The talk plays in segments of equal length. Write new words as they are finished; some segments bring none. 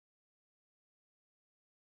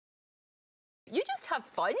you just have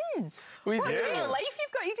fun. We what do. a great life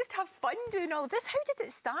you've got. You just have fun doing all of this. How did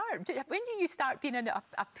it start? When do you start being a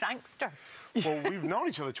prankster? Well, we've known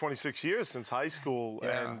each other 26 years since high school,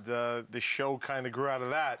 and the show kind of grew out of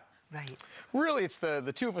that. Right. Really, it's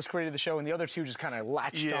the two of us created the show, and the other two just kind of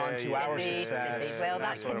latched on to our success. Well,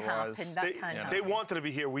 that can happen. That can happen. They wanted to be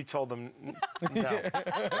here. We told them no.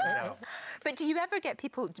 No. But do you ever get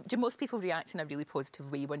people? Do most people react in a really positive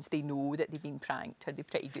way once they know that they've been pranked? Are they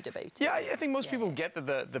pretty good about it? Yeah, I think most people get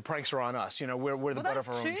that the pranks are on us. You know, we're the butt of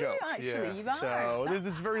our own joke. Actually, you are. So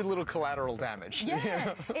there's very little collateral damage.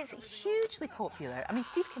 Yeah, it's hugely popular. I mean,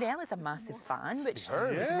 Steve Carell is a massive fan, which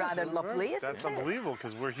is rather lovely, isn't it? That's unbelievable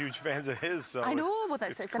because we're huge fans of his. So I know. Well,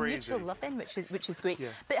 it's a mutual loving, which is great. Yeah.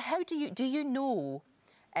 But how do you know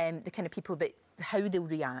the kind of people that how they'll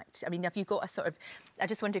react? I mean, have you got a sort of? I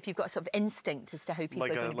just wonder if you've got a sort of instinct as to how people are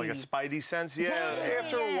going to be. Like a spidey sense. Yeah.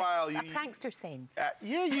 After a while, a prankster sense.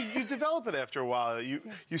 You develop it after a while. You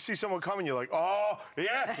see someone coming, you're like, oh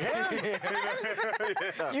yeah.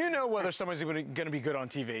 You know whether someone's going to be good on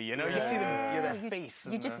TV. You know, you see them, their face.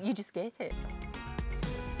 You just get it.